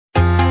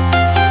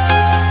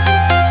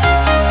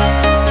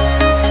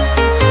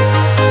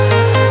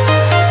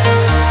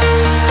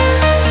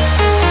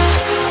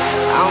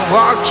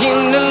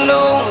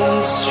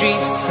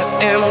so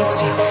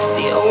empty.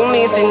 The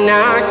only thing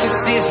I can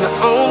see is my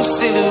own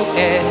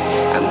silhouette.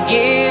 I'm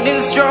getting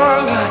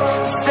stronger,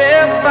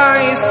 step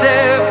by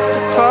step.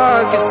 The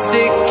clock is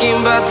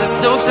ticking, but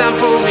there's no time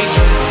for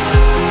regrets.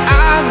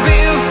 I've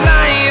been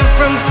flying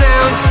from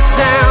town to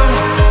town,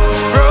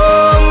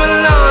 from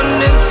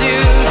London to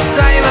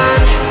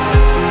Taiwan.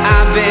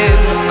 I've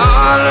been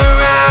all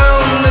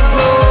around the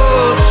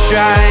globe,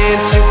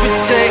 trying to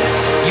protect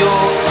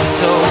your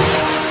soul.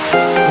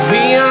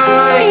 We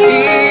are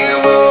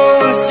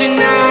heroes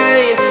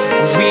tonight.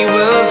 We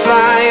will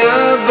fly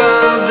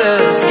above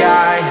the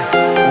sky.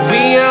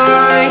 We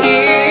are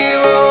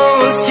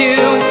heroes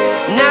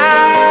tonight.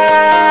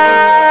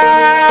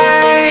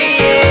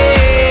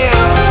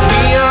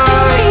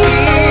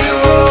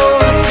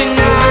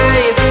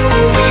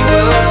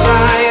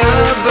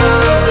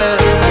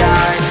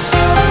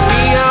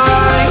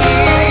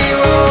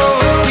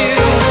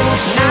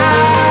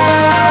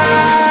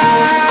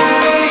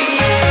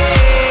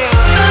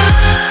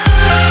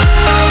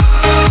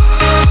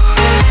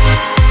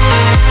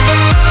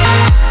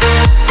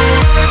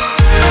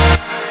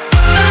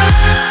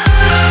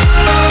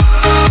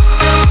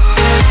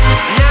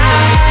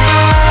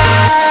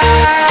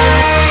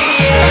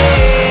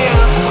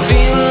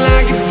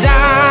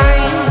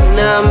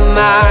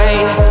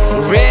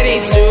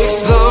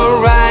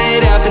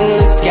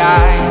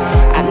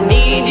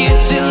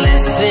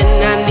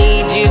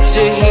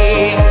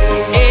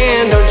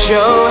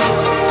 Show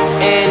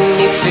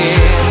any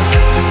fear.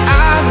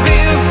 I've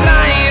been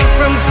flying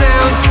from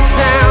town to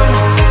town,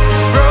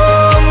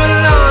 from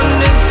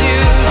London to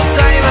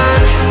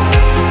Taiwan.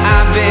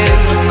 I've been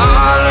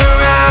all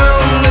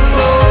around the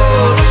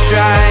globe,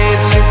 trying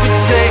to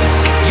protect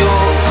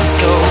your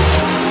soul.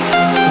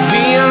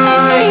 We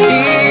are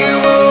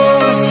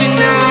heroes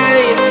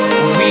tonight.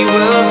 We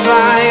will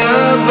fly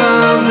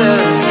above the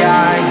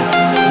sky.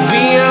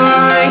 We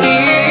are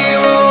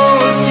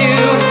heroes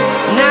tonight.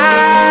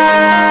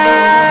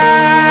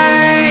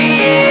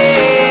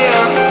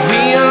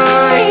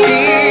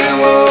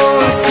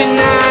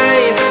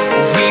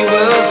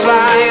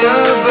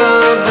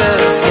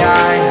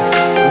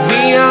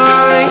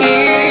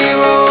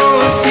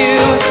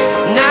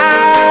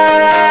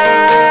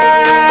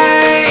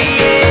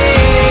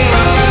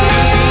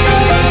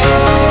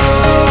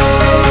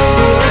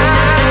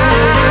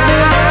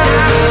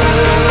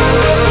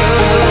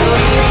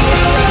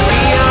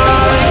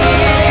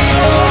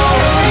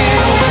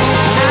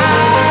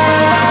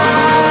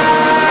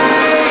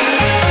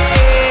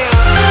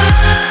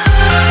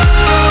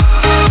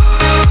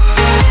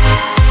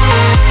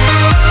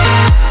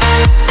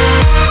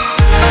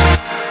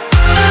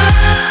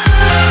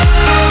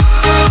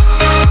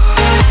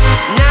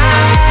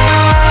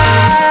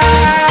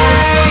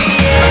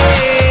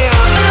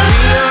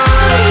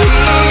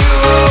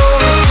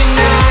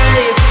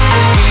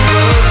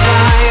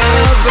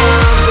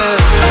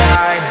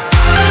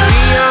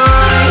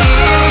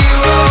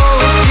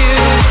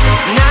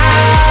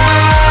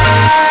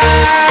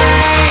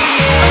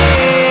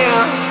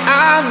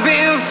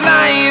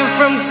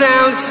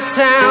 Town to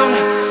town,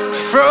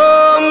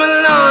 from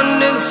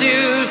London to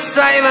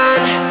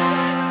Taiwan.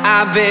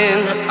 I've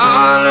been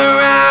all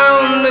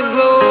around the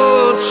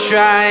globe,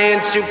 trying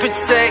to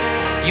protect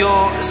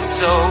your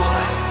soul.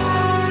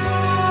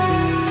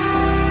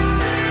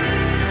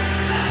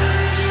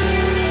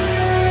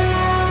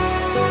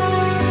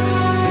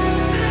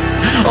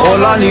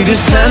 All I need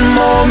is 10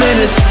 more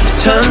minutes,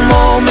 10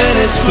 more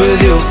minutes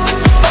with you.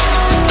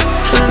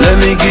 Let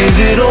me give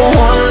it a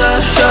one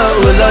last shot.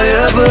 Will I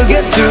ever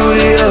get through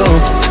to you?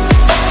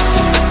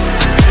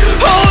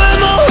 Oh,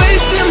 am I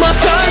wasting my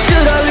time?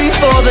 Should I leave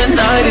for the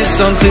night? It's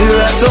unclear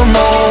at the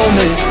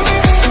moment.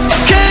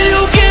 Can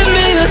you give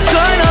me a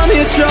sign? I'm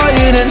here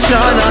trying and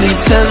trying. I need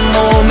 10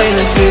 more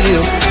minutes with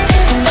you.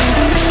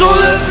 So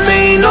let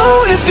me know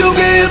if you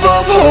give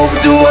up hope.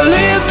 Do I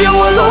leave you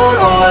alone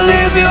or I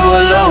leave you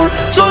alone?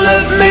 So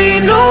let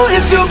me know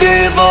if you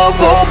give up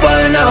hope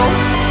by now.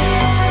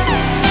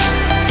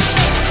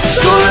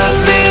 So let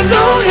me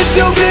know if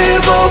you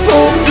give up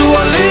hope. Do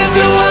I leave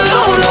you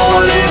alone or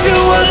I leave you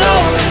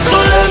alone? So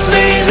let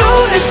me know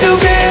if you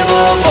give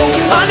up hope.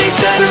 I need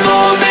 10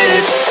 more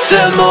minutes,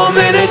 10 more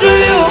minutes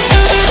with you.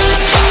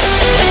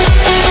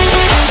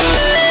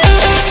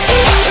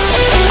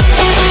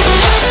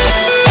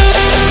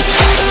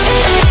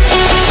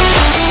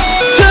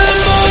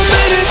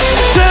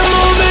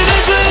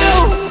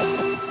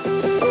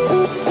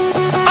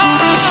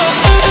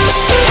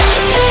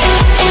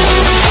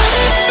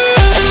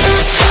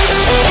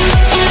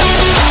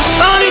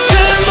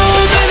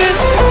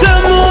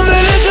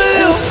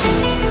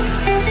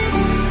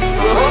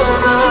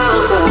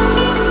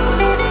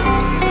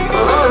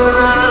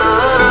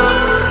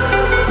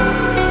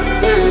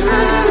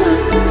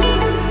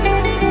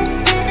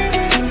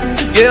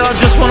 Yeah, I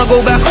just wanna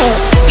go back home.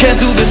 Can't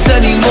do this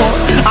anymore.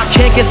 I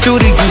can't get through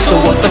to you, so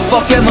what the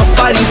fuck am I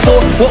fighting for?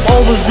 Were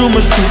all those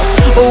rumors true?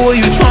 Or were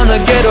you trying to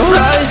get a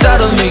rise out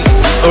of me?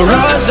 A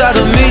rise out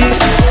of me?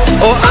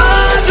 Or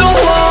I don't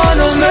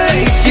wanna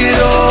make it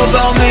all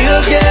about me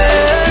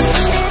again.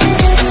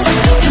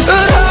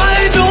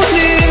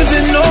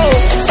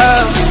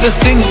 the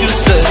things you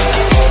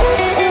said.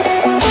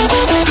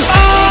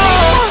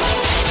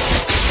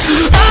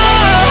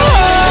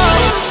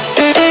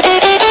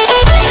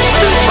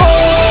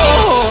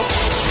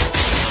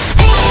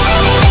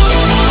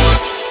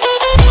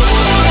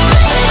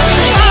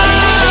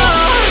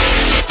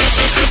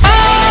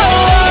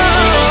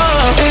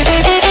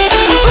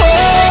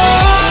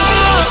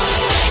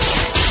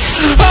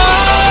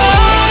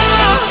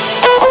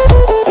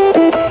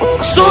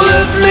 So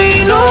let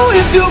me know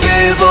if you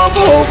gave up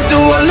hope. Do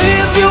I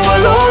leave you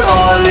alone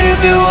or I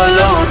leave you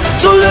alone?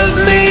 So let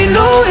me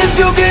know if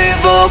you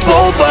gave up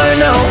hope by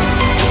now.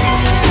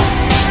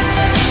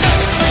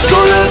 So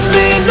let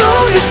me know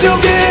if you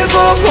gave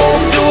up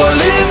hope. Do I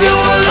leave you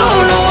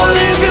alone or I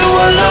leave you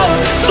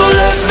alone?